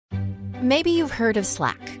Maybe you've heard of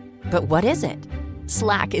Slack, but what is it?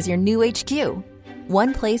 Slack is your new HQ.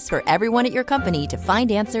 One place for everyone at your company to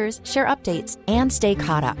find answers, share updates, and stay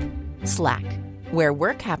caught up. Slack, where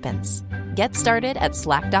work happens. Get started at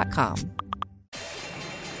slack.com.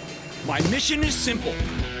 My mission is simple,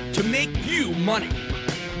 to make you money.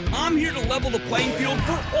 I'm here to level the playing field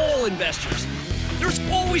for all investors. There's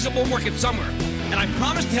always a bull market somewhere, and I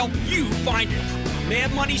promise to help you find it.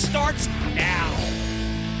 Mad Money starts now.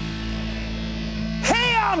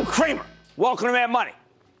 Hey, I'm Cramer. Welcome to Mad Money.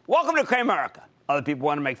 Welcome to Cramerica. Other people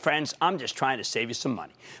want to make friends. I'm just trying to save you some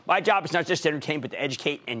money. My job is not just to entertain, but to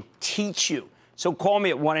educate and teach you. So call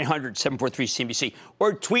me at 1-800-743-CNBC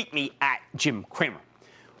or tweet me at Jim Cramer.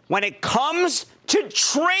 When it comes to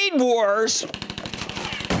trade wars,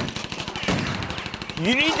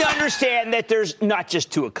 you need to understand that there's not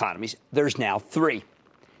just two economies. There's now three.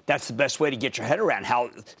 That's the best way to get your head around how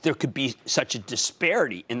there could be such a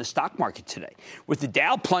disparity in the stock market today. With the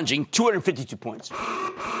Dow plunging 252 points,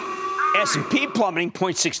 S&P plummeting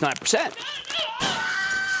 0.69%.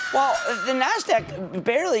 Well, the NASDAQ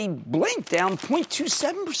barely blinked, down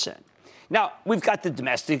 0.27%. Now, we've got the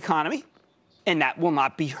domestic economy, and that will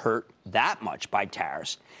not be hurt that much by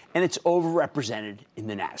tariffs, and it's overrepresented in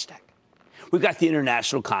the NASDAQ. We've got the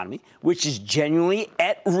international economy, which is genuinely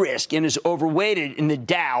at risk and is overweighted in the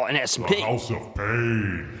Dow and S&P. The House of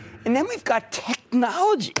Pain. And then we've got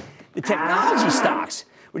technology, the technology stocks,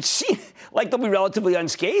 which seem like they'll be relatively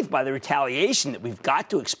unscathed by the retaliation that we've got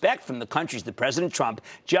to expect from the countries that President Trump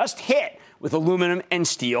just hit with aluminum and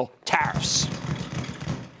steel tariffs.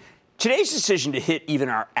 Today's decision to hit even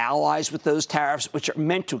our allies with those tariffs, which are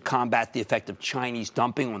meant to combat the effect of Chinese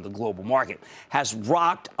dumping on the global market, has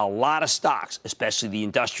rocked a lot of stocks, especially the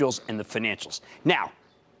industrials and the financials. Now,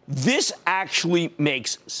 this actually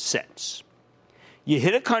makes sense. You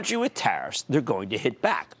hit a country with tariffs, they're going to hit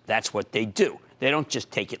back. That's what they do. They don't just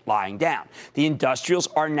take it lying down. The industrials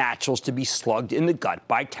are naturals to be slugged in the gut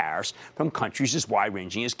by tariffs from countries as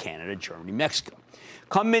wide-ranging as Canada, Germany, Mexico.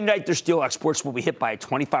 Come midnight, their steel exports will be hit by a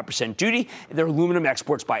 25% duty, and their aluminum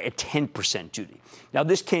exports by a 10% duty. Now,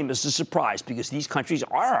 this came as a surprise because these countries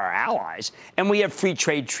are our allies, and we have free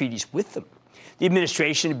trade treaties with them. The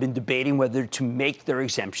administration had been debating whether to make their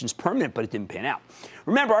exemptions permanent, but it didn't pan out.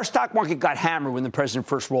 Remember, our stock market got hammered when the president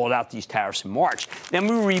first rolled out these tariffs in March. Then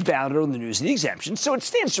we rebounded on the news of the exemptions, so it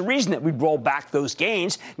stands to reason that we'd roll back those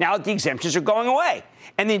gains now that the exemptions are going away.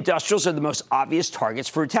 And the industrials are the most obvious targets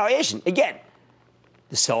for retaliation. Again,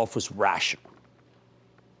 the sell-off was rational.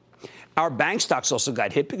 Our bank stocks also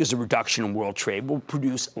got hit because the reduction in world trade will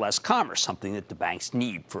produce less commerce, something that the banks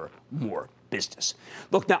need for more business.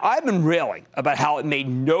 Look, now, I've been railing about how it made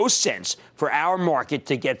no sense for our market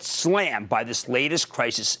to get slammed by this latest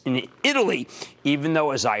crisis in Italy, even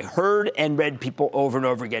though, as I heard and read people over and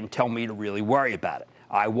over again tell me to really worry about it.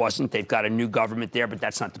 I wasn't. They've got a new government there, but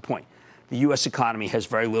that's not the point. The U.S. economy has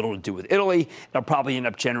very little to do with Italy. It'll probably end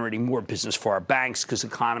up generating more business for our banks because the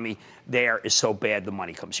economy there is so bad the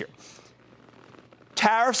money comes here.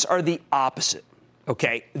 Tariffs are the opposite,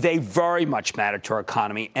 okay? They very much matter to our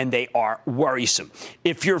economy, and they are worrisome.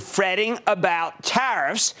 If you're fretting about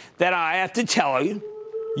tariffs, then I have to tell you,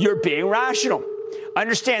 you're being rational.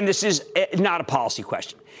 Understand this is not a policy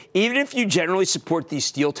question. Even if you generally support these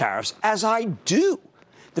steel tariffs, as I do,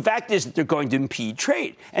 the fact is that they're going to impede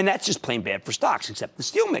trade, and that's just plain bad for stocks, except the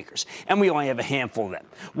steel makers, and we only have a handful of them.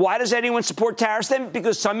 Why does anyone support tariffs then?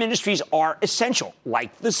 Because some industries are essential,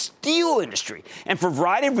 like the steel industry, and for a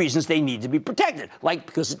variety of reasons they need to be protected, like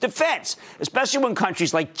because of defense, especially when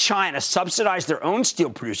countries like China subsidize their own steel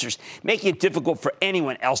producers, making it difficult for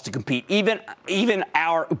anyone else to compete, even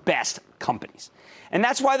our best companies. And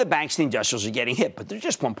that's why the banks and the industrials are getting hit, but they're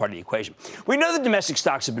just one part of the equation. We know that domestic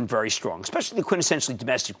stocks have been very strong, especially the quintessentially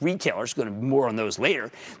domestic retailers, going to be more on those later,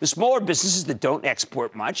 the smaller businesses that don't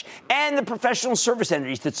export much, and the professional service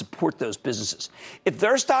entities that support those businesses. If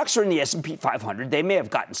their stocks are in the S&P 500, they may have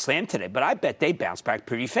gotten slammed today, but I bet they bounce back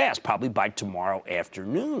pretty fast, probably by tomorrow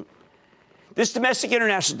afternoon. This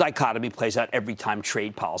domestic-international dichotomy plays out every time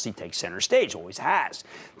trade policy takes center stage, always has.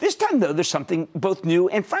 This time, though, there's something both new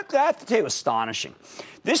and, frankly, I have to tell you, astonishing.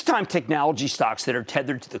 This time, technology stocks that are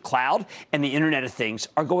tethered to the cloud and the Internet of Things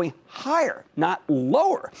are going higher, not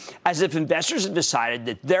lower, as if investors have decided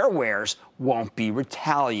that their wares won't be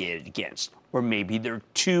retaliated against. Or maybe they're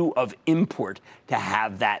too of import to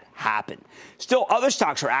have that happen. Still, other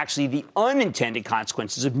stocks are actually the unintended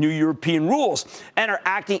consequences of new European rules and are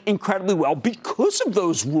acting incredibly well because of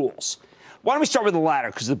those rules. Why don't we start with the latter,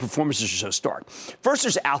 because the performances are so stark. First,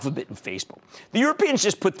 there's Alphabet and Facebook. The Europeans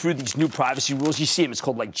just put through these new privacy rules. You see them. It's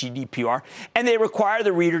called like GDPR. And they require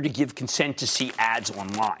the reader to give consent to see ads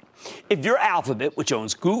online. If you're Alphabet, which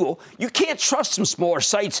owns Google, you can't trust some smaller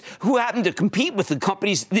sites who happen to compete with the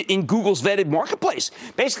companies in Google's vetted marketplace.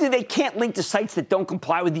 Basically, they can't link to sites that don't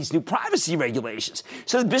comply with these new privacy regulations.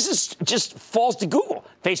 So the business just falls to Google.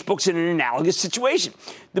 Facebook's in an analogous situation.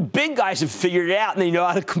 The big guys have figured it out, and they know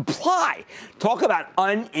how to comply. Talk about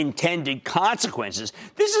unintended consequences.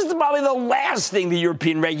 This is probably the last thing the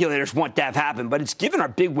European regulators want to have happen, but it's given our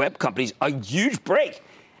big web companies a huge break.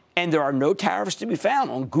 And there are no tariffs to be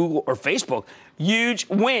found on Google or Facebook. Huge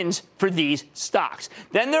wins for these stocks.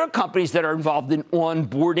 Then there are companies that are involved in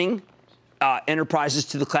onboarding enterprises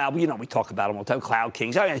to the cloud. You know, we talk about them all the time, Cloud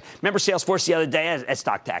Kings. I remember Salesforce the other day, that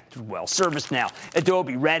stock acted well. ServiceNow,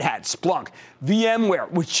 Adobe, Red Hat, Splunk,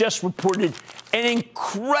 VMware, which just reported an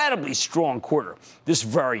incredibly strong quarter this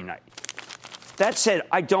very night. That said,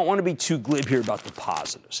 I don't want to be too glib here about the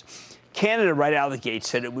positives. Canada, right out of the gate,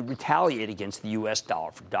 said it would retaliate against the U.S.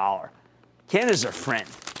 dollar for dollar. Canada's our friend.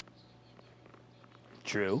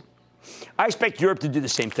 True. I expect Europe to do the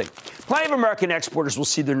same thing. Plenty of American exporters will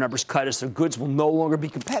see their numbers cut as their goods will no longer be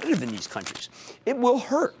competitive in these countries. It will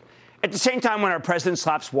hurt. At the same time, when our president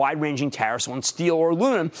slaps wide-ranging tariffs on steel or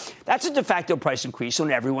aluminum, that's a de facto price increase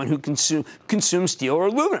on everyone who consumes steel or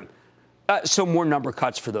aluminum. So more number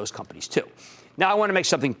cuts for those companies, too. Now, I want to make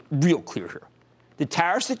something real clear here. The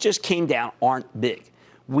tariffs that just came down aren't big.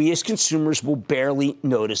 We as consumers will barely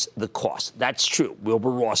notice the cost. That's true.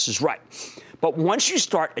 Wilbur Ross is right. But once you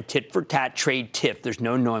start a tit-for-tat trade tiff, there's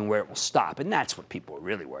no knowing where it will stop, and that's what people are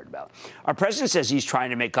really worried about. Our president says he's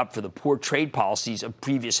trying to make up for the poor trade policies of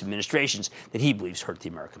previous administrations that he believes hurt the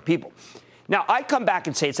American people. Now, I come back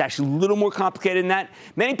and say it's actually a little more complicated than that.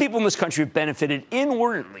 Many people in this country have benefited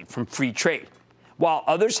inordinately from free trade, while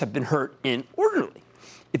others have been hurt inordinately.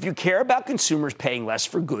 If you care about consumers paying less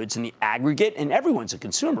for goods in the aggregate, and everyone's a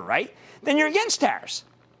consumer, right, then you're against tariffs.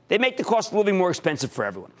 They make the cost of living more expensive for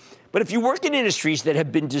everyone. But if you work in industries that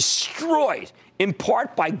have been destroyed in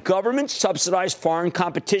part by government-subsidized foreign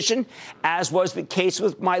competition, as was the case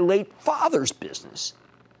with my late father's business,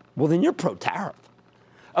 well, then you're pro-tariff.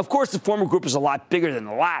 Of course, the former group is a lot bigger than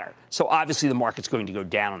the latter, so obviously the market's going to go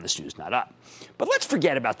down on this news, not up. But let's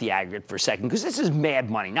forget about the aggregate for a second, because this is mad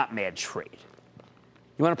money, not mad trade.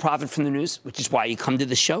 You want to profit from the news, which is why you come to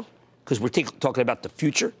the show, because we're talking about the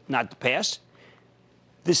future, not the past.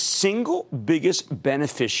 The single biggest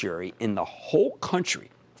beneficiary in the whole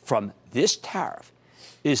country from this tariff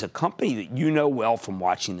is a company that you know well from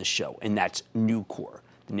watching the show, and that's Nucor,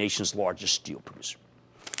 the nation's largest steel producer.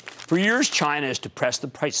 For years, China has depressed the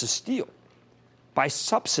price of steel by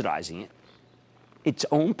subsidizing its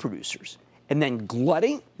own producers and then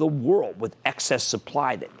glutting the world with excess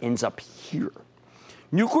supply that ends up here.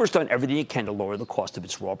 Nucor's done everything it can to lower the cost of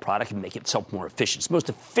its raw product and make itself more efficient. It's the most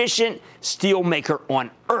efficient steel maker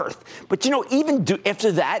on earth. But, even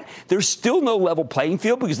after that, there's still no level playing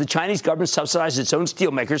field because the Chinese government subsidizes its own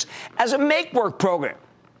steel makers as a make-work program,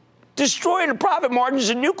 destroying the profit margins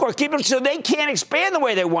of Nucor, keeping them so they can't expand the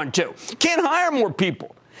way they want to, can't hire more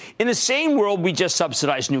people. In the same world, we just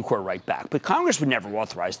subsidize Nucor right back. But Congress would never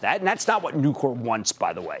authorize that, and that's not what Nucor wants,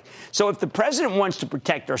 by the way. So if the president wants to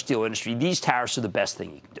protect our steel industry, these tariffs are the best thing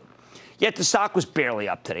he can do. Yet the stock was barely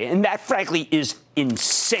up today, and that, frankly, is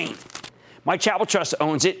insane. My Chapel Trust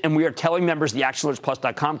owns it, and we are telling members of the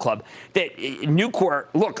ActionAlertsPlus.com club that Nucor,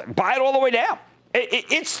 look, buy it all the way down.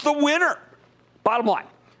 It's the winner. Bottom line.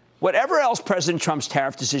 Whatever else President Trump's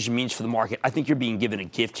tariff decision means for the market, I think you're being given a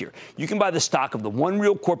gift here. You can buy the stock of the one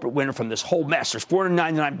real corporate winner from this whole mess. There's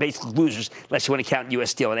 499 basic losers, unless you want to count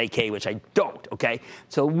U.S. Steel and AK, which I don't, okay?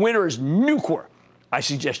 So the winner is Nucor. I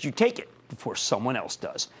suggest you take it before someone else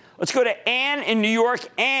does. Let's go to Ann in New York.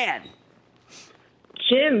 Ann.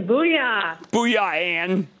 Jim, booyah. Booyah,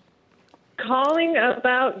 Ann. Calling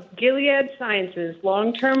about Gilead Sciences,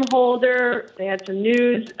 long-term holder. They had some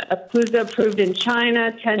news. Apluza approved in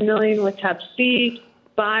China, $10 million with Hep C.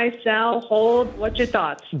 Buy, sell, hold. What's your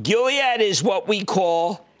thoughts? Gilead is what we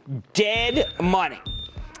call dead money.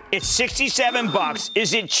 It's $67.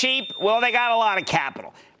 Is it cheap? Well, they got a lot of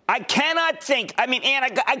capital. I cannot think. Ann,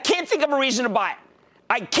 I can't think of a reason to buy it.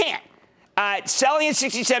 I can't. Selling at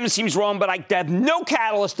 67 seems wrong, but I have no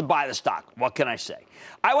catalyst to buy the stock. What can I say?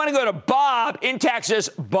 I want to go to Bob in Texas.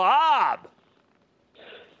 Bob.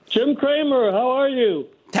 Jim Cramer, how are you?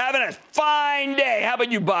 Having a fine day. How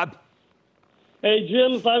about you, Bob? Hey,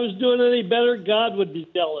 Jim, if I was doing any better, God would be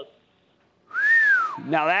jealous.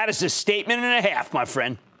 Now, that is a statement and a half, my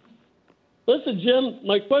friend. Listen, Jim,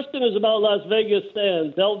 my question is about Las Vegas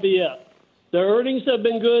Sands, LVS. Their earnings have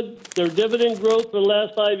been good. Their dividend growth for the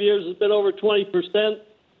last 5 years has been over 20%,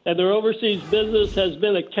 and their overseas business has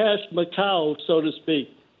been a cash Macau, so to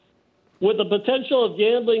speak. With the potential of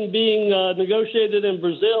gambling being negotiated in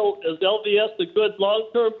Brazil, is LVS a good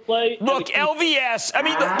long-term play? Look, LVS, I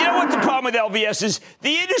mean, you know what the problem with LVS is?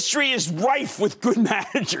 The industry is rife with good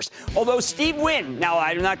managers. Although Steve Wynn, now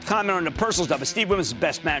I do not comment on the personal stuff, but Steve Wynn is the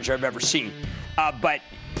best manager I've ever seen. But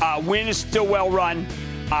Wynn is still well run.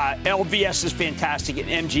 LVS is fantastic, and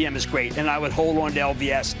MGM is great, and I would hold on to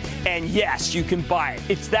LVS. And yes, you can buy it.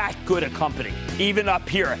 It's that good a company, even up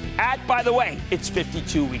here. By the way, it's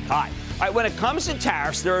 52-week high. All right, when it comes to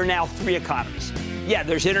tariffs, there are now 3 economies. Yeah,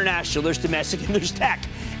 there's international, there's domestic, and there's tech.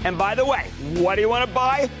 And by the way, what do you want to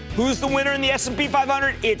buy? Who's the winner in the S&P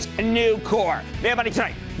 500? It's Nucor. Mad Money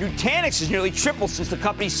tonight. Nutanix has nearly tripled since the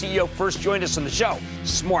company's CEO first joined us on the show.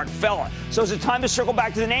 Smart fella. So is it time to circle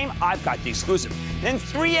back to the name? I've got the exclusive. Then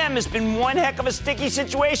 3M has been one heck of a sticky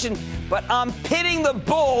situation, but I'm pitting the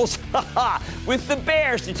Bulls with the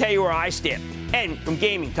Bears to tell you where I stand. And from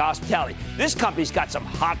gaming to hospitality, this company's got some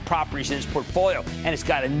hot properties in its portfolio, and it's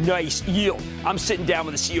got a nice yield. I'm sitting down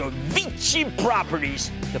with the CEO of Vici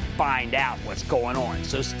Properties to find out what's going on.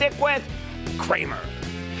 So stick with Cramer.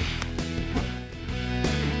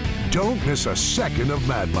 Don't miss a second of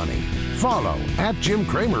Mad Money. Follow @Jim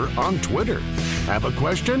Cramer on Twitter. Have a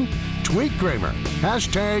question? Tweet Cramer.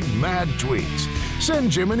 #MadTweets.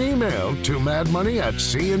 Send Jim an email to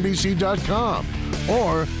madmoney@cnbc.com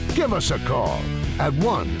or give us a call at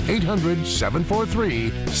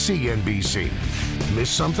 1-800-743-CNBC. Miss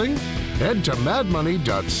something? Head to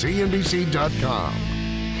madmoney.cnbc.com.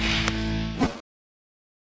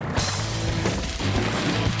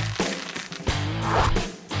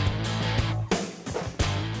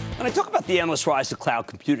 When I talk about the endless rise of cloud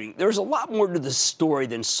computing, there's a lot more to the story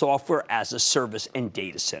than software as a service and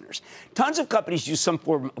data centers. Tons of companies use some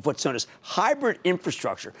form of what's known as hybrid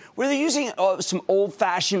infrastructure, where they're using some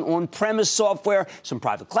old-fashioned on-premise software, some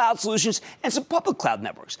private cloud solutions, and some public cloud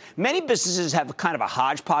networks. Many businesses have a kind of a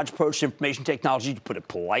hodgepodge approach to information technology, to put it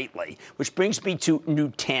politely, which brings me to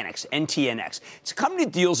Nutanix, NTNX. It's a company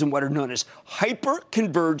that deals in what are known as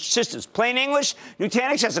hyper-converged systems. Plain English,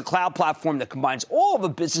 Nutanix has a cloud platform that combines all of a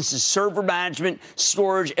business's server management,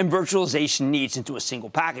 storage, and virtualization needs into a single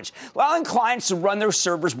package, allowing clients to run their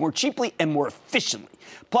servers more cheaply and more efficiently.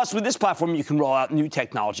 Plus, with this platform, you can roll out new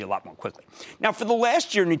technology a lot more quickly. Now, for the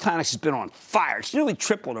last year, Nutanix has been on fire. It's nearly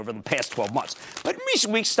tripled over the past 12 months. But in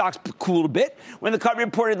recent weeks, stocks cooled a bit. When the company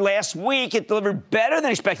reported last week, it delivered better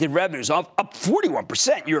than expected revenues, up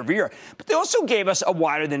 41% year over year. But they also gave us a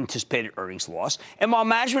wider than anticipated earnings loss. And while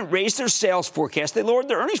management raised their sales forecast, they lowered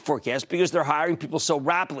their earnings forecast because they're hiring people so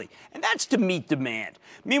rapidly. And that's to meet demand.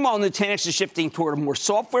 Meanwhile, Nutanix is shifting toward a more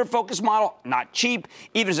software-focused model, not cheap,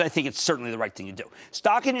 even as I think it's certainly the right thing to do.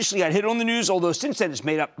 Stock initially got hit on the news, although since then it's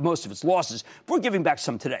made up most of its losses. We're giving back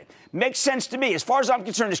some today. Makes sense to me. As far as I'm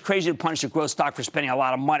concerned, it's crazy to punish a growth stock for spending a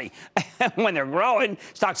lot of money. When they're growing,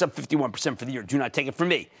 stock's up 51% for the year. Do not take it from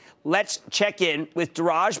me. Let's check in with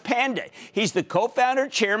Dheeraj Pandey. He's the co-founder,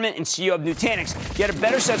 chairman, and CEO of Nutanix. Get a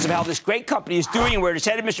better sense of how this great company is doing and where it's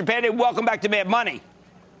headed. Mr. Pandey, welcome back to Mad Money.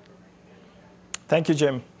 Thank you,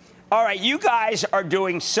 Jim. All right, you guys are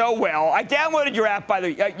doing so well. I downloaded your app, by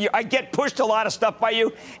the way. I get pushed a lot of stuff by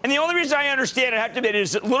you. And the only reason I understand, I have to admit, it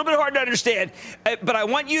is a little bit hard to understand. But I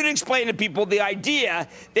want you to explain to people the idea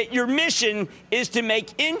that your mission is to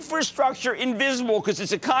make infrastructure invisible, because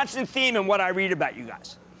it's a constant theme in what I read about you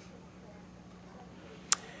guys.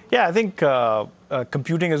 Yeah, I think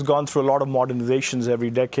computing has gone through a lot of modernizations every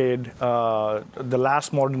decade. The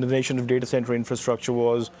last modernization of data center infrastructure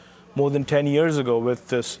was more than 10 years ago with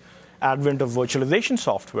this advent of virtualization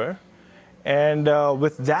software. And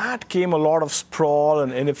with that came a lot of sprawl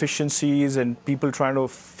and inefficiencies and people trying to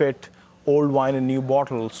fit old wine in new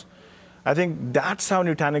bottles. I think that's how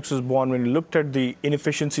Nutanix was born, when we looked at the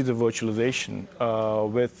inefficiencies of virtualization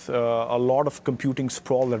with a lot of computing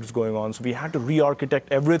sprawl that was going on. So we had to re-architect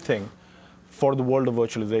everything for the world of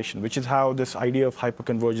virtualization, which is how this idea of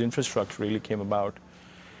hyperconverged infrastructure really came about.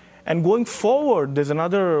 And going forward, there's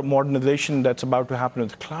another modernization that's about to happen in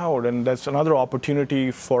the cloud, and that's another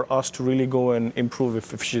opportunity for us to really go and improve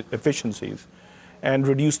efficiencies and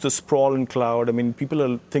reduce the sprawl in cloud. I mean, people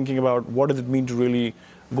are thinking about what does it mean to really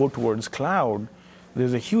go towards cloud.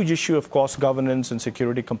 There's a huge issue of cost governance and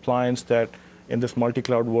security compliance that in this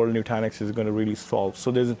multi-cloud world, Nutanix is going to really solve.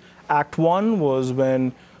 So there's Act 1 was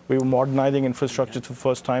when we were modernizing infrastructure for the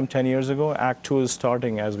first time 10 years ago. Act 2 is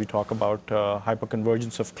starting as we talk about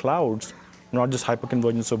hyperconvergence of clouds, not just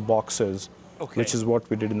hyperconvergence of boxes. which is what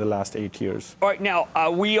we did in the last 8 years. All right, now,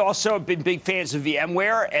 we also have been big fans of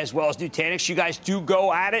VMware as well as Nutanix. You guys do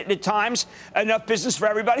go at it at times. Enough business for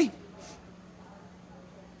everybody?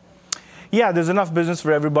 Yeah, there's enough business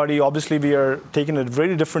for everybody. Obviously, we are taking a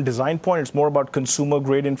very different design point. It's more about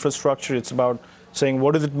consumer-grade infrastructure. It's about saying,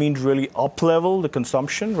 what does it mean to really up-level the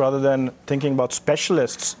consumption rather than thinking about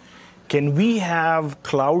specialists? Can we have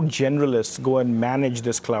cloud generalists go and manage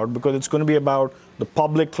this cloud? Because it's going to be about the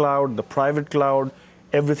public cloud, the private cloud,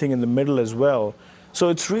 everything in the middle as well. So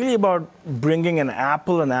it's really about bringing an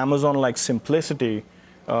Apple and Amazon-like simplicity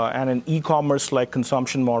and an e-commerce-like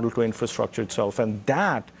consumption model to infrastructure itself. And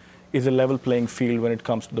that is a level playing field when it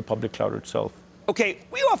comes to the public cloud itself. Okay,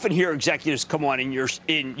 we often hear executives come on in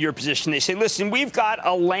your position. They say, listen, we've got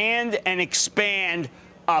a land and expand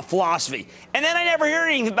philosophy. And then I never hear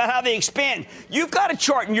anything about how they expand. You've got a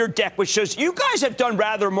chart in your deck which shows you guys have done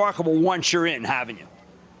rather remarkable once you're in, haven't you?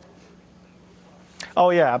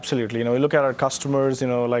 Oh, yeah, absolutely. We look at our customers,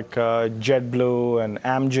 like JetBlue and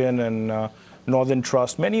Amgen and Northern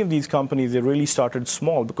Trust. Many of these companies, they really started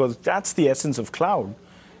small because that's the essence of cloud,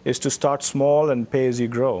 is to start small and pay as you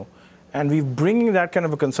grow. And we're bringing that kind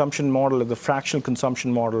of a consumption model, the fractional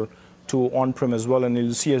consumption model, to on-prem as well, and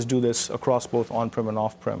you'll see us do this across both on-prem and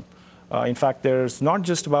off-prem. In fact, there's not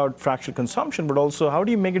just about fractional consumption, but also how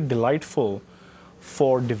do you make it delightful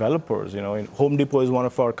for developers? Home Depot is one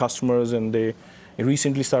of our customers, and they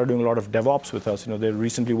recently started doing a lot of DevOps with us. They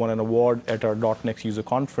recently won an award at our .next user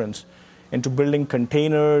conference into building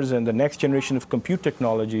containers and the next generation of compute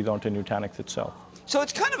technologies onto Nutanix itself. So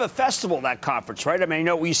it's kind of a festival, that conference, right? I mean, I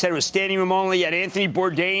know you said it was standing room only. You had Anthony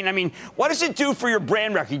Bourdain. I mean, what does it do for your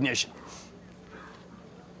brand recognition?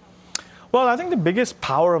 Well, I think the biggest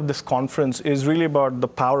power of this conference is really about the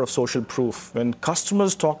power of social proof. When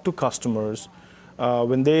customers talk to customers,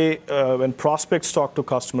 when prospects talk to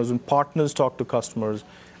customers, when partners talk to customers,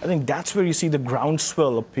 I think that's where you see the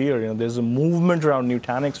groundswell appear. There's a movement around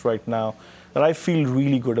Nutanix right now that I feel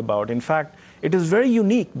really good about. In fact, it is very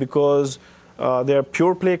unique because there are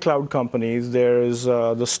pure play cloud companies, there's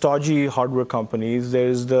the stodgy hardware companies,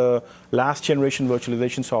 there's the last generation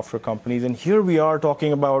virtualization software companies, and here we are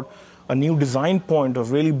talking about a new design point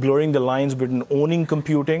of really blurring the lines between owning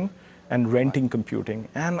computing and renting computing.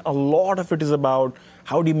 And a lot of it is about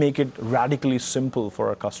how do you make it radically simple for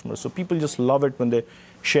our customers. So people just love it when they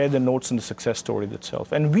share the notes and the success story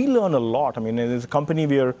itself. And we learn a lot. I mean, as a company,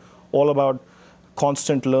 we are all about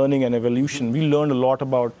constant learning and evolution. We learn a lot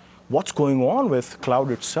about what's going on with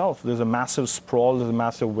cloud itself. There's a massive sprawl, there's a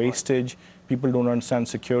massive wastage. People don't understand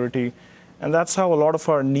security. And that's how a lot of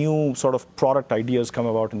our new sort of product ideas come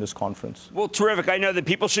about in this conference. Well, terrific. I know that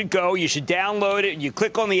people should go. You should download it. You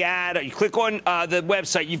click on the ad. Or you click on the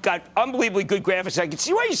website. You've got unbelievably good graphics. I can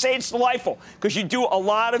see why you say it's delightful, because you do a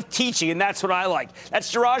lot of teaching, and that's what I like. That's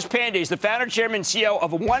Suraj Pandey, the founder, chairman, and CEO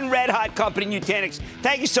of one red-hot company, Nutanix.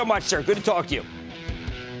 Thank you so much, sir. Good to talk to you.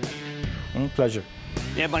 Pleasure.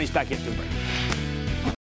 Yeah, Money's back into the break.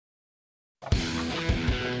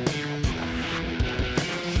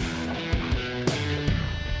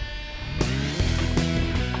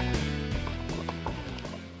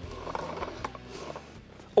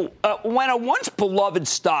 When a once beloved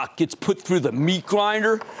stock gets put through the meat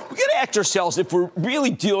grinder, we got to ask ourselves if we're really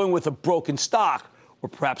dealing with a broken stock or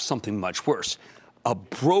perhaps something much worse, a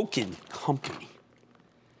broken company.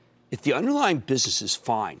 If the underlying business is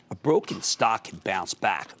fine, a broken stock can bounce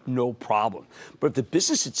back, no problem. But if the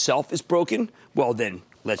business itself is broken, well, then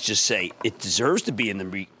let's just say it deserves to be in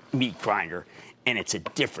the meat grinder, and it's a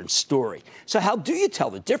different story. So how do you tell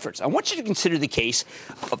the difference? I want you to consider the case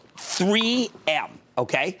of 3M.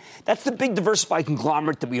 Okay? That's the big diversified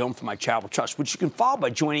conglomerate that we own from my charitable trust, which you can follow by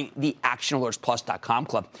joining the ActionAlertsPlus.com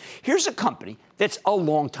club. Here's a company that's a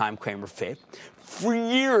longtime Cramer fave. For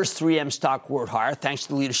years, 3M stock roared higher thanks to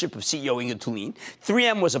the leadership of CEO Inge Thulin.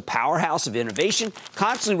 3M was a powerhouse of innovation,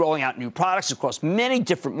 constantly rolling out new products across many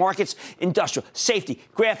different markets: industrial, safety,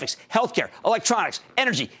 graphics, healthcare, electronics,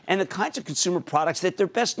 energy, and the kinds of consumer products that they're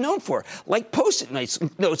best known for, like Post-it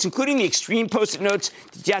notes, including the extreme Post-it notes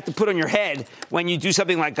that you have to put on your head when you do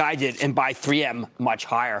something like I did and buy 3M much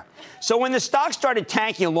higher. So when the stock started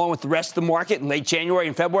tanking along with the rest of the market in late January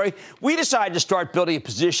and February, we decided to start building a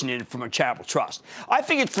position in it from a charitable trust. I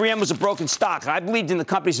figured 3M was a broken stock, and I believed in the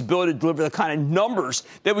company's ability to deliver the kind of numbers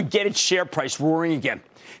that would get its share price roaring again.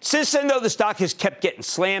 Since then, though, the stock has kept getting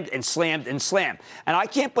slammed and slammed and slammed, and I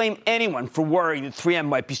can't blame anyone for worrying that 3M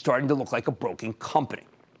might be starting to look like a broken company.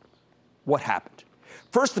 What happened?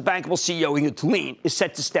 First, the bankable CEO, Ingo Tolin, is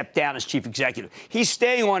set to step down as chief executive. He's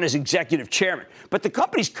staying on as executive chairman. But the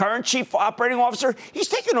company's current chief operating officer, he's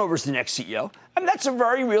taking over as the next CEO. I mean, that's a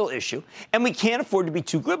very real issue, and we can't afford to be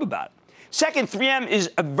too glib about it. Second, 3M is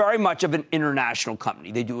very much of an international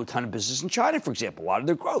company. They do a ton of business in China, for example, a lot of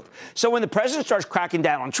their growth. So when the president starts cracking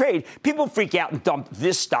down on trade, people freak out and dump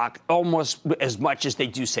this stock almost as much as they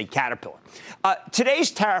do, say, Caterpillar. Today's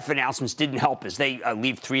tariff announcements didn't help as they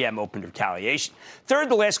leave 3M open to retaliation. Third,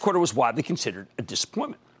 the last quarter was widely considered a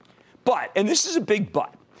disappointment. But, and this is a big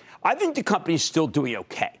but, I think the company is still doing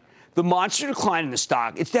okay. The monster decline in the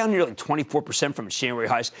stock, it's down nearly 24% from its January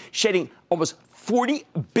highs, shedding almost $40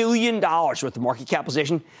 billion worth of market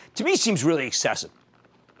capitalization, to me seems really excessive.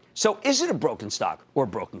 So is it a broken stock or a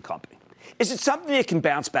broken company? Is it something that can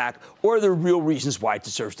bounce back, or are there real reasons why it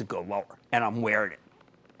deserves to go lower? And I'm wearing it.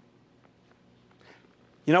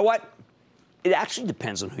 You know what? It actually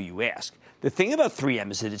depends on who you ask. The thing about 3M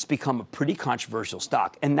is that it's become a pretty controversial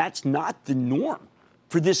stock, and that's not the norm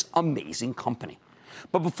for this amazing company.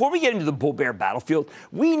 But before we get into the bull-bear battlefield,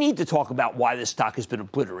 we need to talk about why this stock has been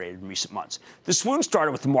obliterated in recent months. The swoon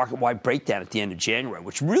started with the market-wide breakdown at the end of January,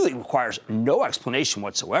 which really requires no explanation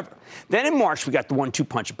whatsoever. Then in March, we got the 1-2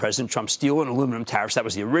 punch of President Trump's steel and aluminum tariffs, that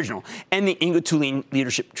was the original, and the Ingo Tolin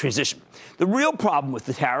leadership transition. The real problem with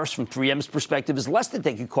the tariffs from 3M's perspective is less that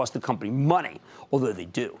they could cost the company money, although they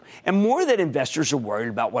do, and more that investors are worried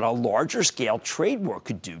about what a larger-scale trade war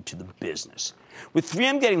could do to the business. With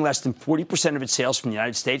 3M getting less than 40% of its sales from the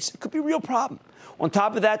United States, it could be a real problem. On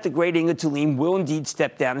top of that, the great Ingo Tolin will indeed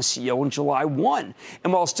step down as CEO on July 1.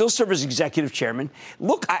 And while still serve as executive chairman,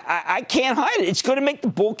 look, I can't hide it. It's going to make the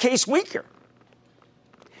bull case weaker.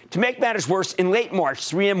 To make matters worse, in late March,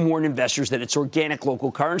 3M warned investors that its organic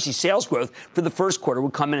local currency sales growth for the first quarter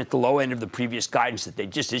would come in at the low end of the previous guidance that they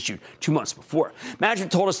just issued 2 months before.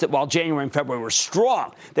 Management told us that while January and February were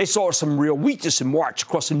strong, they saw some real weakness in March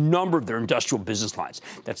across a number of their industrial business lines.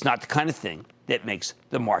 That's not the kind of thing that makes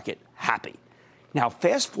the market happy. Now,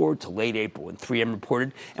 fast forward to late April when 3M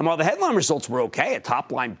reported, and while the headline results were okay, a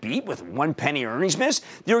top-line beat with 1 penny earnings miss,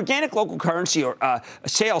 the organic local currency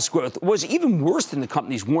sales growth was even worse than the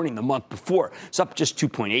company's warning the month before. It's up just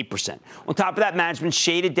 2.8%. On top of that, management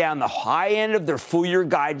shaded down the high end of their full-year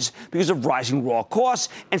guidance because of rising raw costs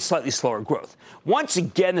and slightly slower growth. Once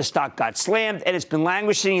again, the stock got slammed, and it's been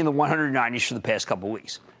languishing in the 190s for the past couple of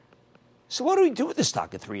weeks. So what do we do with the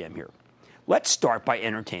stock at 3M here? Let's start by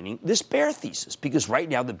entertaining this bear thesis, because right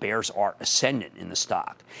now the bears are ascendant in the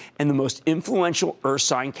stock. And the most influential earth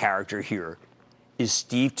sign character here is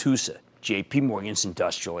Steve Tusa, J.P. Morgan's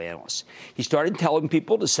industrial analyst. He started telling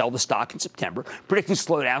people to sell the stock in September, predicting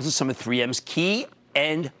slowdowns in some of 3M's key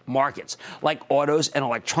end markets, like autos and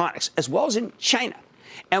electronics, as well as in China.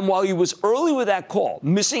 And while he was early with that call,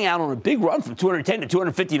 missing out on a big run from $210 to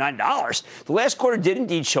 $259, the last quarter did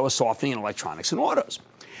indeed show a softening in electronics and autos.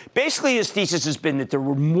 Basically, his thesis has been that there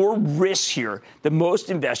were more risks here than most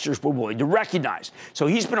investors were willing to recognize. So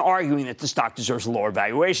he's been arguing that the stock deserves a lower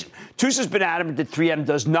valuation. Tusa's been adamant that 3M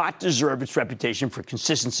does not deserve its reputation for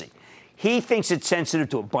consistency. He thinks it's sensitive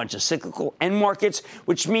to a bunch of cyclical end markets,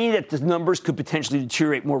 which mean that the numbers could potentially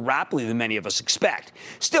deteriorate more rapidly than many of us expect.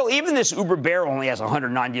 Still, even this Uber bear only has a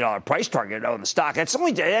 $190 price target on the stock. That's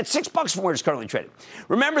 $6 from where it's currently traded.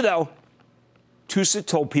 Remember, though, Tusa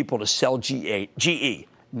told people to sell GE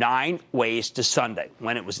 9 ways to Sunday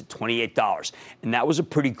when it was at $28. And that was a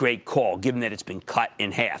pretty great call, given that it's been cut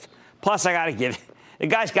in half. Plus, I got to give the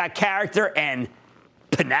guy's got character and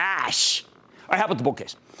panache. All right, how about the bull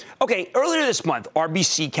case? Okay, earlier this month,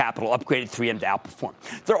 RBC Capital upgraded 3M to outperform.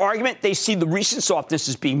 Their argument, they see the recent softness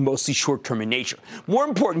as being mostly short-term in nature. More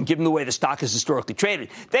important, given the way the stock has historically traded,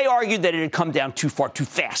 they argued that it had come down too far too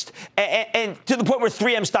fast, and to the point where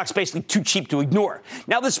 3M stock's basically too cheap to ignore.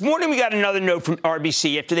 Now, this morning, we got another note from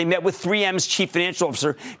RBC after they met with 3M's chief financial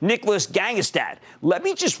officer, Nicholas Gangestad. Let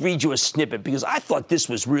me just read you a snippet, because I thought this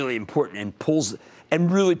was really important and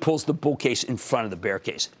really pulls the bull case in front of the bear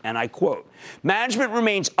case. And I quote, management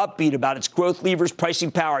remains upbeat about its growth levers, pricing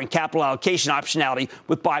power, and capital allocation optionality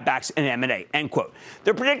with buybacks and M&A, end quote.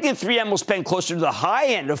 They're predicting 3M will spend closer to the high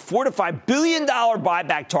end of $4 to $5 billion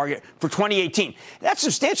buyback target for 2018. That's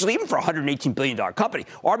substantial even for a $118 billion company.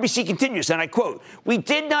 RBC continues, and I quote, we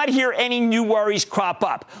did not hear any new worries crop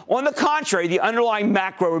up. On the contrary, the underlying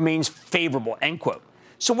macro remains favorable, end quote.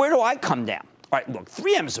 So where do I come down? All right, look,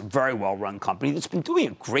 3M is a very well-run company that's been doing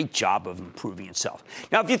a great job of improving itself.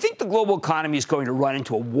 Now, if you think the global economy is going to run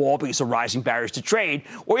into a wall because of rising barriers to trade,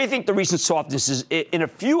 or you think the recent softness is in a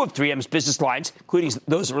few of 3M's business lines, including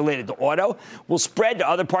those related to auto, will spread to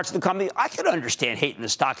other parts of the company, I could understand hating the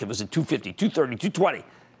stock if it was at $250, $230, $220.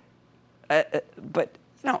 but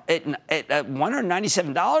no, at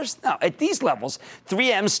 $197? No, at these levels,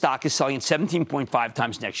 3M stock is selling at 17.5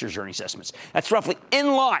 times next year's earnings estimates. That's roughly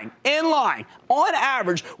in line, on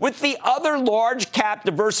average, with the other large cap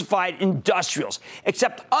diversified industrials.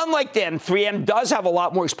 Except, unlike them, 3M does have a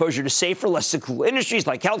lot more exposure to safer, less cyclical industries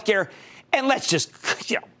like healthcare. And let's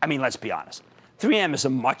be honest. 3M is a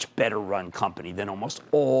much better run company than almost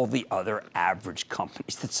all the other average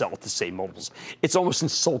companies that sell at the same multiples. It's almost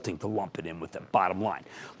insulting to lump it in with the bottom line.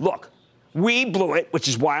 Look, we blew it, which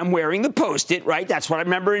is why I'm wearing the Post-it, right? That's what I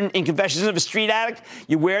remember in Confessions of a Street Addict.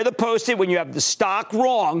 You wear the Post-it when you have the stock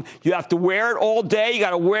wrong. You have to wear it all day. You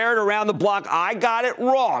got to wear it around the block. I got it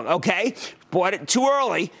wrong, okay? Bought it too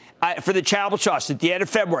early for the charitable trust at the end of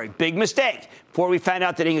February. Big mistake. Before we found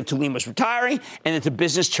out that Inga Tulin was retiring and that the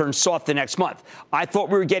business turned soft the next month. I thought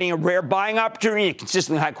we were getting a rare buying opportunity and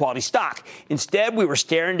consistently high-quality stock. Instead, we were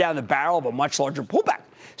staring down the barrel of a much larger pullback.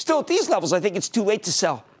 Still, at these levels, I think it's too late to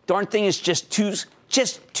sell. Darn thing is just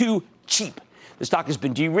too cheap. The stock has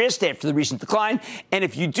been de-risked after the recent decline, and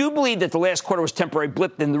if you do believe that the last quarter was a temporary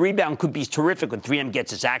blip, then the rebound could be terrific when 3M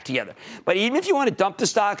gets its act together. But even if you want to dump the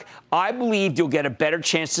stock, I believe you'll get a better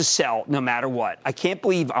chance to sell no matter what. I can't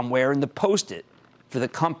believe I'm wearing the Post-it for the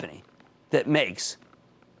company that makes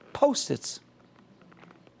Post-its.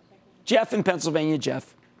 Jeff in Pennsylvania.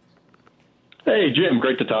 Jeff. Hey, Jim.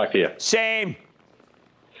 Great to talk to you. Same.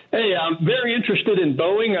 Hey, I'm very interested in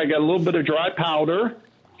Boeing. I got a little bit of dry powder.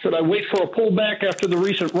 Should I wait for a pullback after the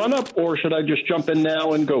recent run-up, or should I just jump in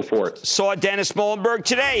now and go for it? Saw Dennis Muhlenberg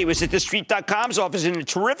today. He was at TheStreet.com's office in a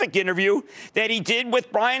terrific interview that he did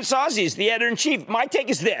with Brian Sozzi, the editor-in-chief. My take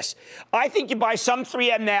is this. I think you buy some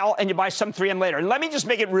 3M now and you buy some 3M later. And let me just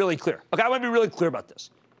make it really clear. Okay, I want to be really clear about this.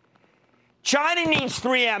 China needs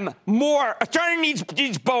 3M more. China needs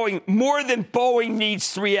Boeing more than Boeing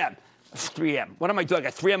needs 3M. 3M. What am I doing? I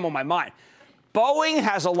got 3M on my mind. Boeing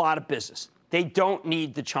has a lot of business. They don't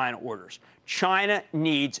need the China orders. China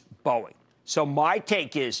needs Boeing. So my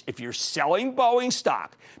take is if you're selling Boeing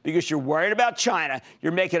stock because you're worried about China,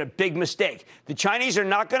 you're making a big mistake. The Chinese are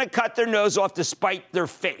not going to cut their nose off to spite their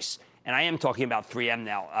face. And I am talking about 3M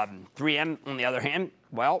now. 3M, on the other hand,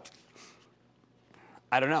 well,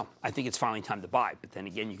 I don't know. I think it's finally time to buy. But then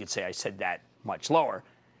again, you could say I said that much lower.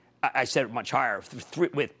 I said it much higher.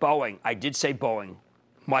 With Boeing, I did say Boeing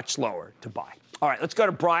much lower to buy. All right, let's go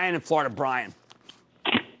to Brian in Florida. Brian.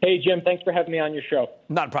 Hey, Jim. Thanks for having me on your show.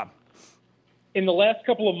 Not a problem. In the last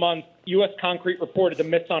couple of months, U.S. Concrete reported a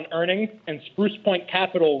miss on earnings, and Spruce Point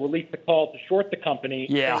Capital released a call to short the company,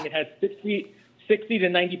 saying it has 60 to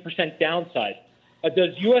 90% downside.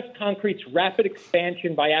 Does U.S. Concrete's rapid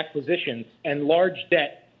expansion by acquisitions and large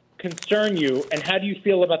debt concern you, and how do you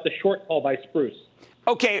feel about the short call by Spruce?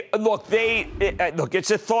 Okay, look, it's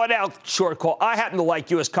a thought-out short call. I happen to like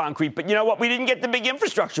U.S. Concrete, but you know what? We didn't get the big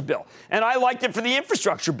infrastructure bill, and I liked it for the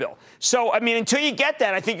infrastructure bill. So, I mean, until you get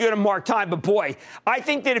that, I think you're going to mark time. But, boy, I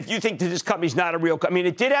think that if you think that this company's not a real company, I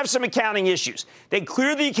mean, it did have some accounting issues. They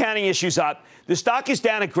cleared the accounting issues up. The stock is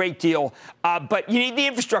down a great deal, but you need the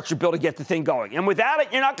infrastructure bill to get the thing going. And without it,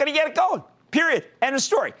 you're not going to get it going, period. End of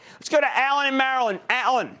story. Let's go to Alan in Maryland.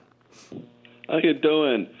 Alan. How you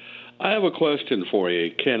doing? I have a question for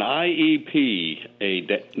you. Can IEP, a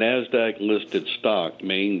NASDAQ-listed stock,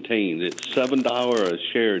 maintain its $7 a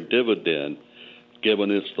share dividend, given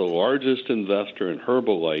it's the largest investor in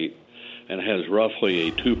Herbalife and has roughly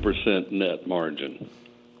a 2% net margin?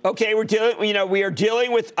 Okay, we are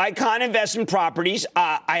dealing with Icon Investment Properties.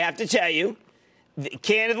 I have to tell you,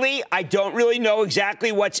 candidly, I don't really know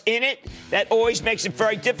exactly what's in it. That always makes it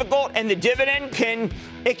very difficult, and the dividend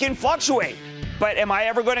can fluctuate. But am I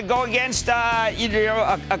ever going to go against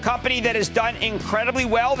a company that has done incredibly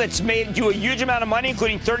well, that's made you a huge amount of money,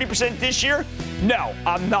 including 30% this year? No,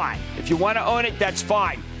 I'm not. If you want to own it, that's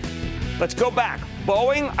fine. Let's go back.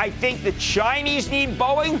 Boeing, I think the Chinese need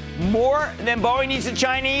Boeing more than Boeing needs the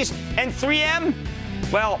Chinese. And 3M,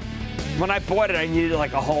 well, when I bought it, I needed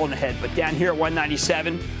like a hole in the head. But down here at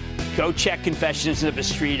 197, go check Confessions of a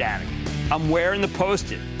Street Addict. I'm wearing the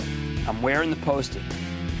Post-it.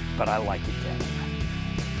 But I like it down there.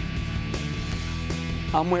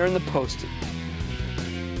 I'm wearing the Post-it.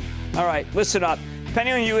 All right, listen up.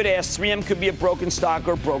 Depending on who you would ask, 3M could be a broken stock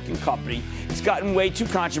or a broken company. It's gotten way too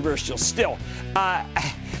controversial. Still,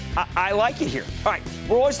 I like it here. All right,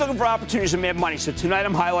 we're always looking for opportunities to make money, so tonight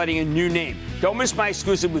I'm highlighting a new name. Don't miss my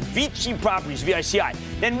exclusive with Vici Properties, VICI.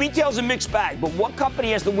 Then retail's a mixed bag, but what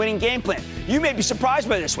company has the winning game plan? You may be surprised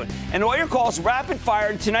by this one. And all your calls rapid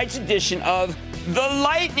fire in tonight's edition of the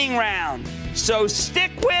Lightning Round. So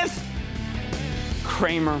stick with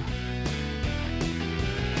Cramer.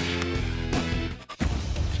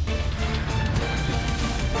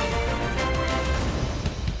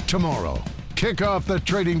 tomorrow. Kick off the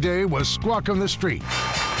trading day with Squawk on the Street.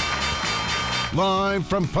 Live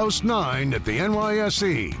from Post 9 at the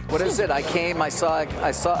NYSE. What is it? I conquered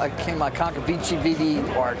VCVD.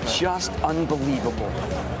 You are just unbelievable.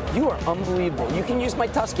 You are unbelievable. You can use my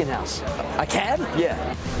Tuscan house. I can?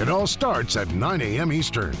 Yeah. It all starts at 9 a.m.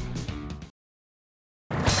 Eastern.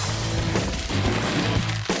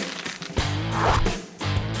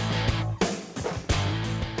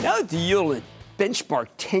 Now that the yield at benchmark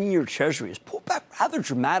 10-year Treasury has pulled back rather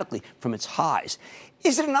dramatically from its highs,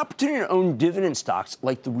 is it an opportunity to own dividend stocks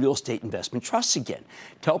like the real estate investment trusts again?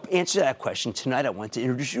 To help answer that question, tonight I want to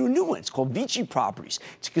introduce you to a new one. It's called Vici Properties.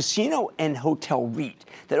 It's a casino and hotel REIT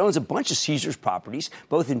that owns a bunch of Caesars properties,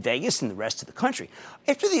 both in Vegas and the rest of the country.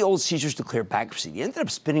 After the old Caesars declared bankruptcy, they ended up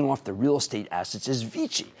spinning off their real estate assets as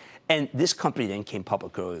Vici. And this company then came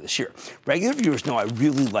public earlier this year. Regular viewers know I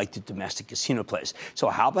really like the domestic casino plays. So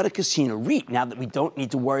how about a casino REIT? Now that we don't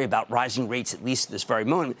need to worry about rising rates, at least at this very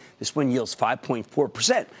moment, this one yields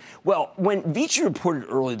 5.4%. Well, when Vici reported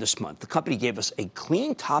earlier this month, the company gave us a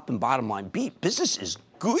clean top and bottom line beat. Business is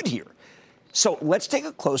good here. So let's take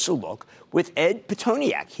a closer look with Ed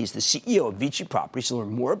Pitoniak. He's the CEO of Vici Properties to learn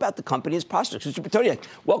more about the company's prospects. Mr. Pitoniak,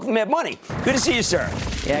 welcome to Mad Money. Good to see you, sir.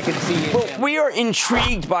 Yeah, good to see you. Well, we are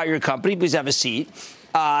intrigued by your company. Please have a seat.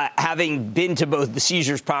 Having been to both the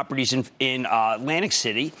Caesars properties in Atlantic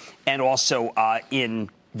City and also in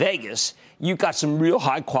Vegas, you've got some real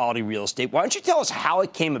high-quality real estate. Why don't you tell us how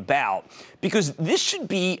it came about? Because this should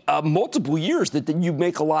be multiple years that you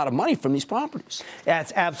make a lot of money from these properties.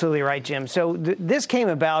 That's absolutely right, Jim. So this came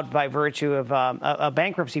about by virtue of a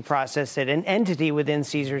bankruptcy process that an entity within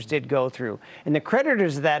Caesars did go through. And the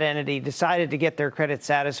creditors of that entity decided to get their credit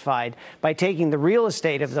satisfied by taking the real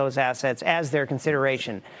estate of those assets as their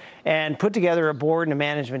consideration and put together a board and a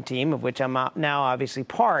management team, of which I'm now obviously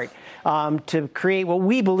part, to create what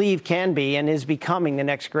we believe can be and is becoming the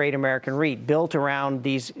next great American REIT, built around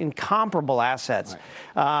these incomparable assets.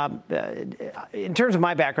 Right. In terms of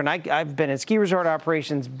my background, I've been in ski resort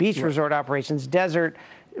operations, beach resort operations, desert,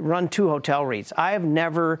 run 2 hotel REITs. I have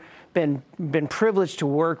never been privileged to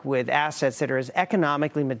work with assets that are as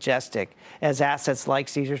economically majestic as assets like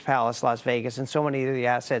Caesars Palace, Las Vegas, and so many of the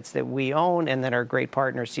assets that we own and that our great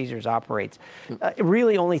partner Caesars operates.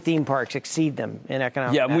 Really, only theme parks exceed them in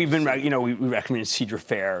economic. Yeah, we've been, we recommended Cedar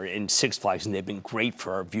Fair and Six Flags, and they've been great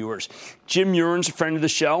for our viewers. Jim Murin's a friend of the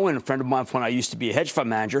show and a friend of mine when I used to be a hedge fund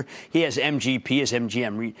manager. He has MGP, his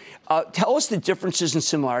MGM REIT. Tell us the differences and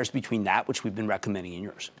similarities between that, which we've been recommending in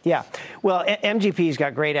yours. Yeah, well, MGP's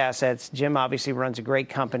got great assets. Jim obviously runs a great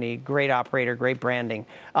company, great operator, great branding.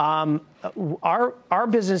 Our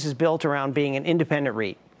business is built around being an independent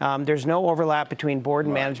REIT. There's no overlap between board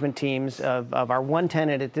and management teams of our one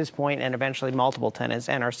tenant at this point and eventually multiple tenants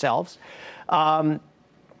and ourselves.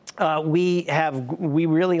 We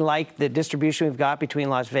really like the distribution we've got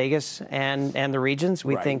between Las Vegas and the regions.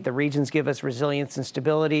 We think the regions give us resilience and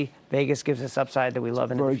stability. Vegas gives us upside that we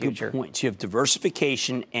love in the future. Very good point. So you have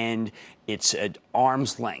diversification and it's at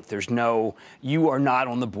arm's length. You are not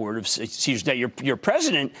on the board of Caesars. Now, your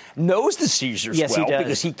president knows the Caesars well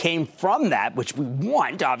because he came from that, which we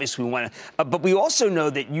want. Obviously, we want to. But we also know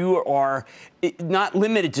that you are not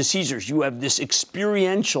limited to Caesars. You have this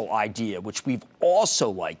experiential idea, which we've also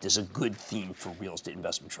liked as a good theme for real estate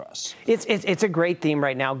investment trusts. It's a great theme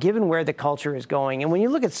right now, given where the culture is going. And when you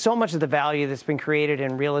look at so much of the value that's been created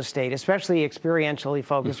in real estate, especially experientially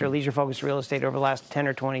focused or leisure-focused real estate over the last 10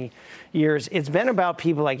 or 20 years, it's been about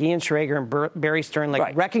people like Ian Schrager and Barry Stern,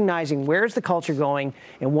 recognizing where's the culture going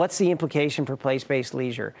and what's the implication for place-based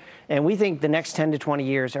leisure. And we think the next 10 to 20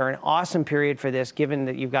 years are an awesome period for this, given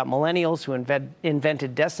that you've got millennials who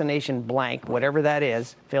invented destination blank, whatever that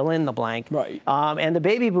is, fill in the blank. Right. And the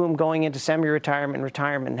baby boom going into semi-retirement and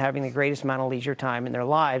retirement and having the greatest amount of leisure time in their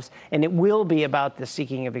lives. And it will be about the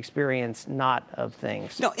seeking of experience, not of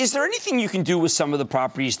things. Now, is there anything you can do with some of the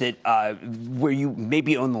properties that where you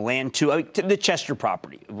maybe own the land too? The Chester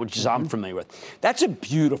property, which is I'm familiar with. That's a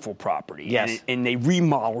beautiful property. Yes. And they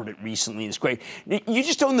remodeled it recently. It's great. You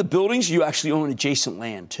just own the buildings, or you actually own adjacent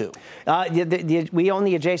land too? We own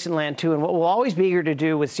the adjacent land too. And what we'll always be eager to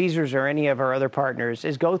do with Caesars or any of our other partners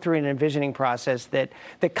is go through an envisioning process that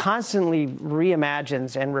constantly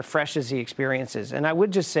reimagines and refreshes the experiences. And I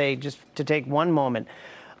would just say, just to take one moment,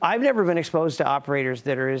 I've never been exposed to operators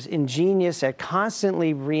that are as ingenious at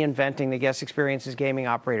constantly reinventing the guest experience as gaming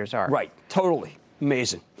operators are. Right. Totally.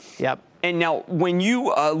 Amazing. Yep. And now, when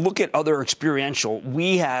you look at other experiential,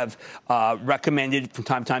 we have recommended from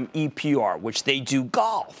time to time EPR, which they do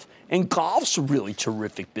golf. And golf's a really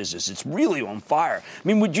terrific business. It's really on fire. I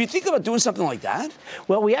mean, would you think about doing something like that?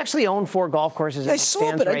 Well, we actually own 4 golf courses as it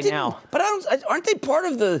stands right now. But aren't they part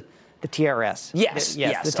of the TRS? Yes,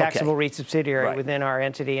 the taxable REIT subsidiary within our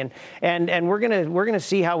entity, and we're gonna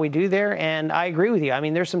see how we do there. And I agree with you. I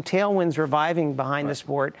mean, there's some tailwinds reviving behind the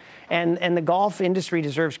sport, and the golf industry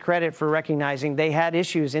deserves credit for recognizing they had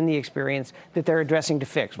issues in the experience that they're addressing to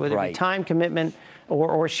fix, whether it be time commitment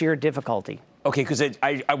or sheer difficulty. Okay, because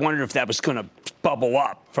I wondered if that was going to bubble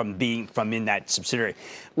up from in that subsidiary.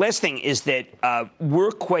 Last thing is that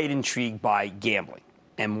we're quite intrigued by gambling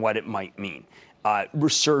and what it might mean.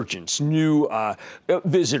 Resurgence, new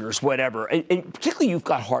visitors, whatever. And particularly you've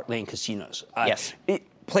got Heartland casinos. Yes.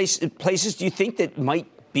 Places, do you think that might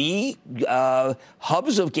be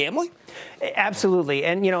hubs of gambling? Absolutely,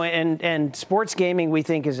 and and sports gaming we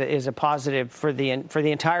think is a positive for the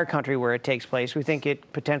entire country where it takes place. We think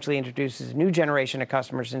it potentially introduces a new generation of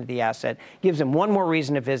customers into the asset, gives them one more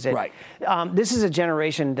reason to visit. Right. This is a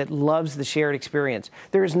generation that loves the shared experience.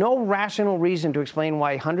 There is no rational reason to explain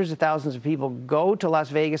why hundreds of thousands of people go to Las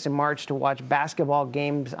Vegas in March to watch basketball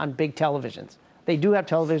games on big televisions. They do have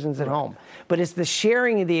televisions at home. But it's the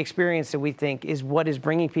sharing of the experience that we think is what is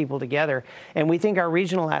bringing people together. And we think our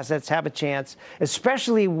regional assets have a chance,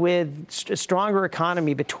 especially with a stronger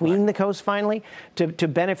economy between the coasts finally, to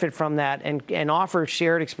benefit from that and offer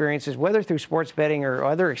shared experiences, whether through sports betting or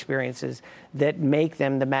other experiences that make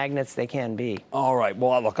them the magnets they can be. All right.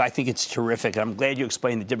 Well, look, I think it's terrific. I'm glad you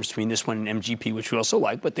explained the difference between this one and MGP, which we also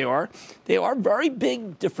like, but they are very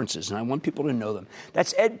big differences, and I want people to know them.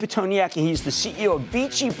 That's Ed Pitoniak, and he's the CEO of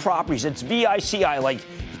Vici Properties. It's VICI, like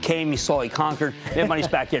he came, he saw, he conquered. That money's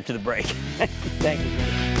back here to the break. Thank you.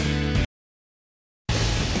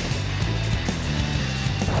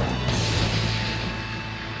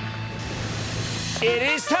 It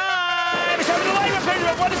is time. It's time for the lightning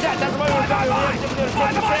round. What is that? That's what we're talking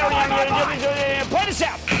about. Point us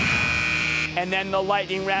out. And then the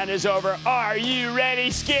lightning round is over. Are you ready,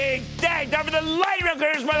 Skig? Dang, time for the lightning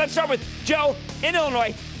round. Let's start with Joe in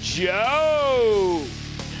Illinois. Joe.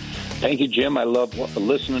 Thank you, Jim. I love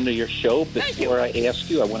listening to your show. Before I ask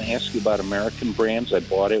you, I want to ask you about American Brands. I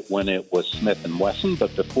bought it when it was Smith & Wesson.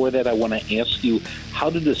 But before that, I want to ask you, how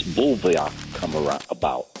did this Bulva come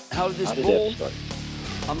about? How did that start?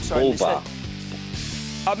 I'm sorry. Bulva.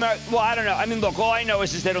 Well, I don't know. I mean, look, all I know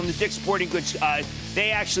is that on the Dick's Sporting Goods, they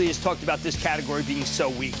actually has talked about this category being so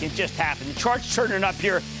weak. It just happened. The chart's turning up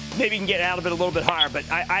here. Maybe you can get out of it a little bit higher, but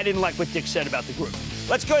I didn't like what Dick said about the group.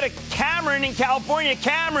 Let's go to Cameron in California.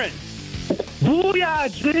 Cameron.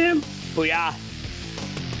 Booyah, Jim. Booyah.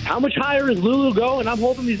 How much higher is Lulu going? I'm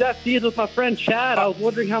holding these FDs with my friend Chad. I was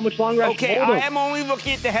wondering how much longer I should hold them. Okay, I am only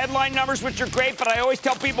looking at the headline numbers, which are great, but I always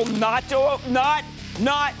tell people not to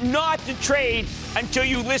trade until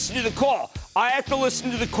you listen to the call. I have to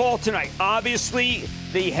listen to the call tonight. Obviously,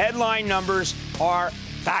 the headline numbers are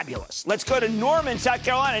fabulous. Let's go to Norma in South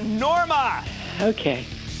Carolina. Norma. Okay.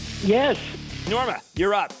 Yes. Norma,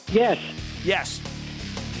 you're up. Yes. Yes.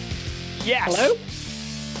 Yes. Hello?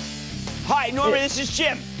 Hi, Norma, this is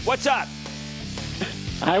Jim. What's up?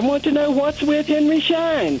 I want to know what's with Henry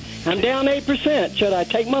Schein. I'm down 8%. Should I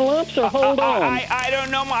take my lumps or hold on? I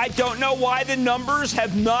don't know. I don't know why the numbers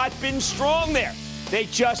have not been strong there. They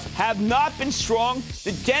just have not been strong.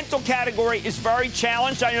 The dental category is very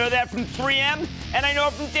challenged. I know that from 3M, and I know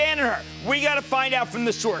it from Danaher. We got to find out from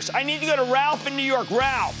the source. I need to go to Ralph in New York.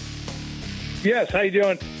 Ralph. Yes, how you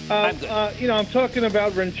doing? I'm talking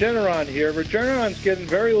about Regeneron here. Regeneron's getting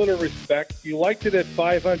very little respect. You liked it at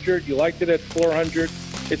 500. You liked it at 400.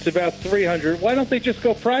 It's about 300. Why don't they just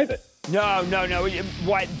go private? No.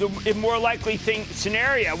 The more likely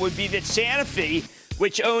scenario would be that Sanofi,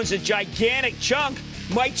 which owns a gigantic chunk,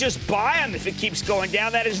 might just buy them if it keeps going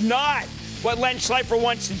down. That is not what Len Schleifer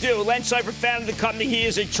wants to do. Len Schleifer founded the company. He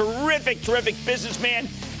is a terrific businessman.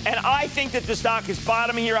 And I think that the stock is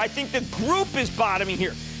bottoming here. I think the group is bottoming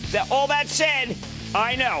here. All that said,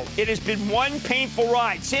 I know it has been one painful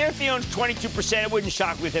ride. Sanofi owns 22%. It wouldn't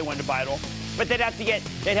shock me if they wanted to buy it all. But they'd have to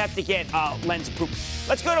get Len's approval.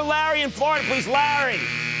 Let's go to Larry in Florida, please. Larry.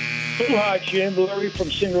 Hi, Jim. Larry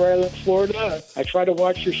from Singer Island, Florida. I try to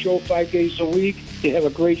watch your show 5 days a week. You have a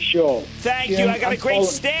great show. Thank you. I got a great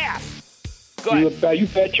staff. Go ahead. You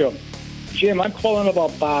betcha. Jim, I'm calling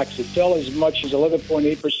about Box. It fell as much as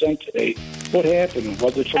 11.8% today. What happened?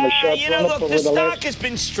 Was it from a sharp run-up over the stock has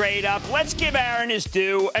been straight up. Let's give Aaron his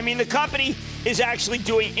due. I mean, the company is actually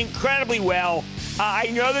doing incredibly well. I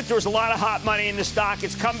know that there was a lot of hot money in the stock.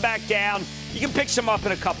 It's come back down. You can pick some up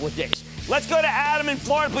in a couple of days. Let's go to Adam in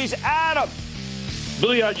Florida, please. Adam.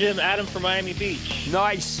 Booyah, Jim. Adam from Miami Beach.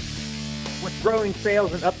 Nice. With growing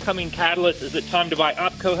sales and upcoming catalysts, is it time to buy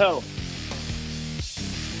OPCO Health?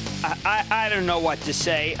 I don't know what to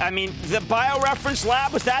say. I mean, the BioReference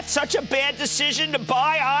Lab, was that such a bad decision to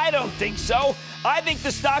buy? I don't think so. I think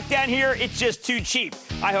the stock down here, it's just too cheap.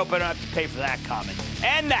 I hope I don't have to pay for that comment.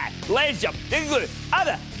 And that, ladies and gentlemen,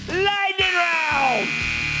 other Lightning Round!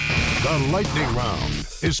 The Lightning Round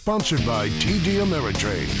is sponsored by TD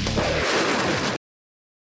Ameritrade.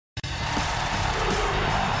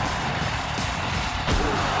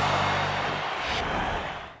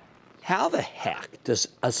 How the heck does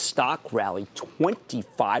a stock rally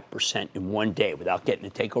 25% in one day without getting a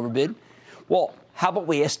takeover bid? Well, how about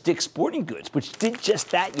we ask Dick's Sporting Goods, which did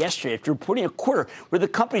just that yesterday after reporting a quarter where the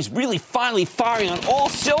company's really finally firing on all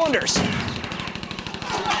cylinders.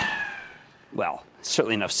 Well,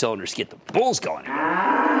 certainly enough cylinders to get the bulls going.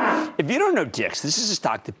 If you don't know Dick's, this is a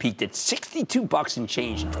stock that peaked at $62 and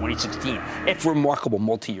change in 2016 after a remarkable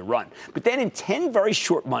multi-year run. But then in 10 very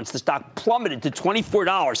short months, the stock plummeted to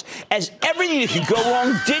 $24 as everything that could go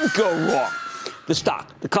wrong did go wrong. The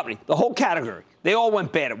stock, the company, the whole category, they all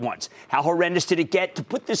went bad at once. How horrendous did it get? To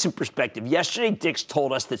put this in perspective, yesterday Dick's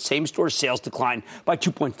told us that same-store sales declined by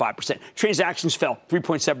 2.5%. Transactions fell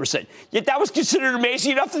 3.7%. Yet that was considered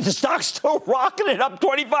amazing enough that the stock's still rocketed up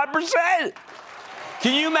 25%.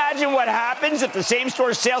 Can you imagine what happens if the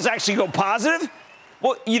same-store sales actually go positive?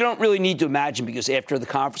 Well, you don't really need to imagine because after the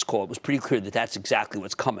conference call, it was pretty clear that that's exactly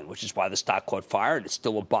what's coming, which is why the stock caught fire and it's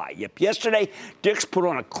still a buy. Yep, yesterday, Dick's put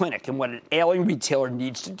on a clinic in what an ailing retailer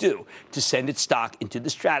needs to do to send its stock into the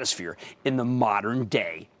stratosphere in the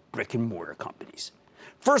modern-day brick-and-mortar companies.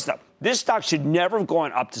 First up, this stock should never have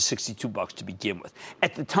gone up to $62 to begin with.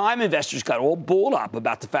 At the time, investors got all bulled up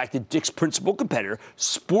about the fact that Dick's principal competitor,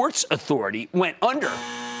 Sports Authority, went under.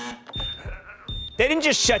 They didn't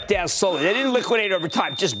just shut down slowly. They didn't liquidate over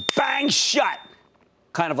time. Just bang, shut.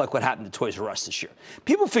 Kind of like what happened to Toys R Us this year.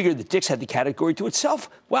 People figured that Dick's had the category to itself.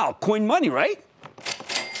 Wow, coin money, right?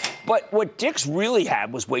 But what Dick's really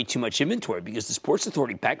had was way too much inventory because the Sports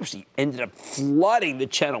Authority bankruptcy ended up flooding the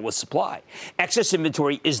channel with supply. Excess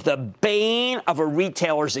inventory is the bane of a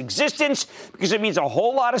retailer's existence because it means a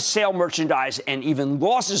whole lot of sale merchandise and even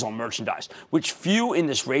losses on merchandise, which few in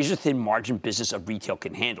this razor-thin margin business of retail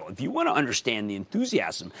can handle. If you want to understand the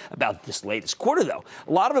enthusiasm about this latest quarter, though,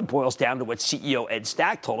 a lot of it boils down to what CEO Ed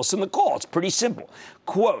Stack told us in the call. It's pretty simple.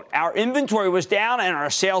 Quote, our inventory was down and our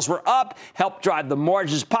sales were up, helped drive the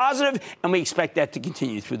margins positive, and we expect that to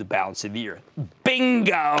continue through the balance of the year.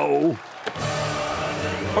 Bingo!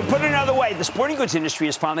 Or put it another way, the sporting goods industry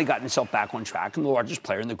has finally gotten itself back on track, and the largest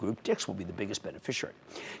player in the group, Dick's, will be the biggest beneficiary.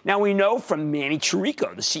 Now, we know from Manny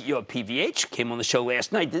Chirico, the CEO of PVH, came on the show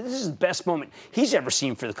last night, that this is the best moment he's ever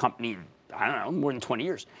seen for the company in, I don't know, more than 20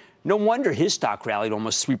 years. No wonder his stock rallied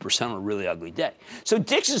almost 3% on a really ugly day. So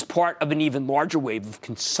Dick's is part of an even larger wave of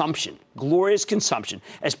consumption, glorious consumption,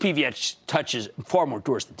 as PVH touches far more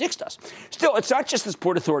doors than Dick's does. Still, it's not just the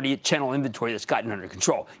Sport Authority channel inventory that's gotten under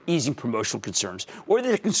control, easing promotional concerns, or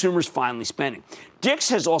that the consumer's finally spending. Dick's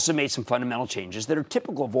has also made some fundamental changes that are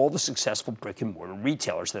typical of all the successful brick-and-mortar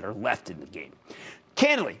retailers that are left in the game.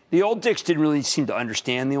 Candidly, the old Dick's didn't really seem to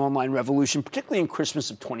understand the online revolution, particularly in Christmas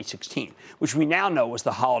of 2016, which we now know was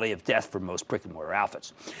the holiday of death for most brick-and-mortar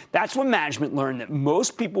outfits. That's when management learned that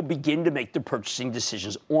most people begin to make their purchasing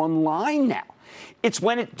decisions online now. It's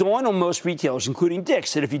when it dawned on most retailers, including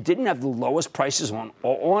Dick's, that if you didn't have the lowest prices on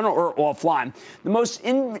or offline, the most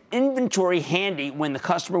inventory handy when the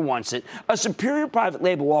customer wants it, a superior private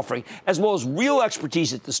label offering, as well as real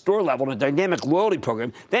expertise at the store level and a dynamic loyalty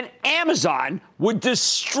program, then Amazon would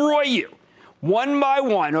destroy you. One by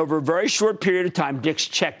one, over a very short period of time, Dick's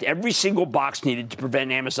checked every single box needed to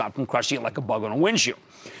prevent Amazon from crushing it like a bug on a windshield.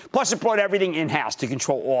 Plus, it brought everything in-house to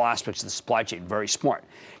control all aspects of the supply chain. Very smart.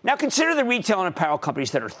 Now, consider the retail and apparel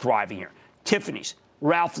companies that are thriving here. Tiffany's,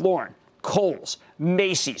 Ralph Lauren, Kohl's,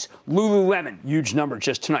 Macy's, Lululemon, huge number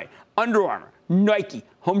just tonight, Under Armour, Nike,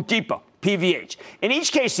 Home Depot, PVH. In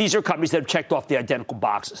each case, these are companies that have checked off the identical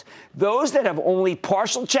boxes. Those that have only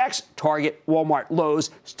partial checks, Target, Walmart, Lowe's,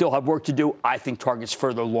 still have work to do. I think Target's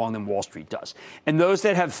further along than Wall Street does. And those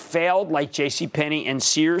that have failed, like JCPenney and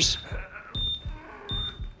Sears,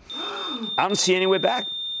 I don't see any way back.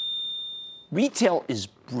 Retail is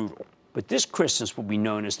brutal, but this Christmas will be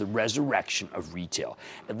known as the resurrection of retail,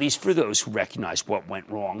 at least for those who recognize what went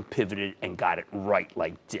wrong, pivoted, and got it right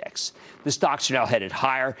like Dick's. The stocks are now headed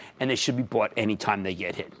higher, and they should be bought anytime they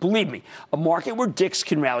get hit. Believe me, a market where Dick's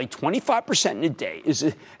can rally 25% in a day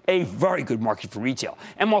is a very good market for retail.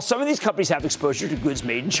 And while some of these companies have exposure to goods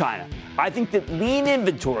made in China, I think that lean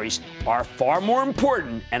inventories are far more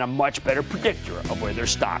important and a much better predictor of where their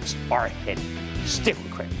stocks are headed. Stick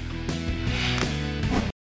with Cramer.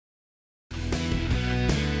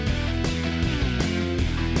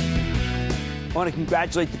 I want to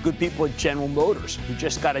congratulate the good people at General Motors, who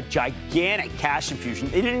just got a gigantic cash infusion.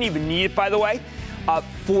 They didn't even need it, by the way,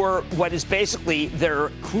 for what is basically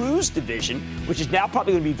their cruise division, which is now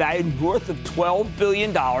probably going to be valued north of $12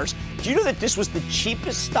 billion. Do you know that this was the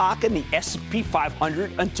cheapest stock in the S&P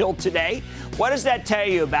 500 until today? What does that tell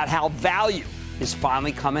you about how value is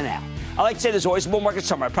finally coming out? I like to say there's always a bull market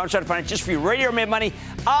somewhere. I promise I'll find it just for you. Radio Mad Money.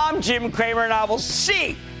 I'm Jim Cramer, and I will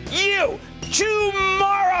see you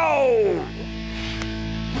tomorrow.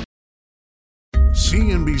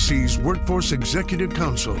 CNBC's Workforce Executive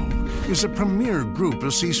Council is a premier group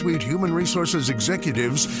of C-suite human resources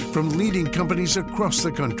executives from leading companies across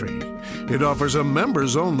the country. It offers a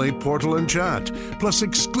members-only portal and chat, plus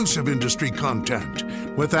exclusive industry content,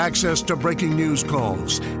 with access to breaking news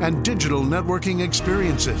calls and digital networking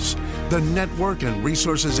experiences. The network and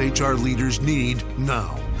resources HR leaders need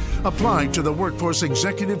now. Apply to the Workforce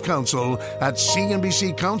Executive Council at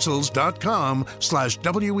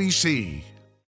cnbccouncils.com/WEC.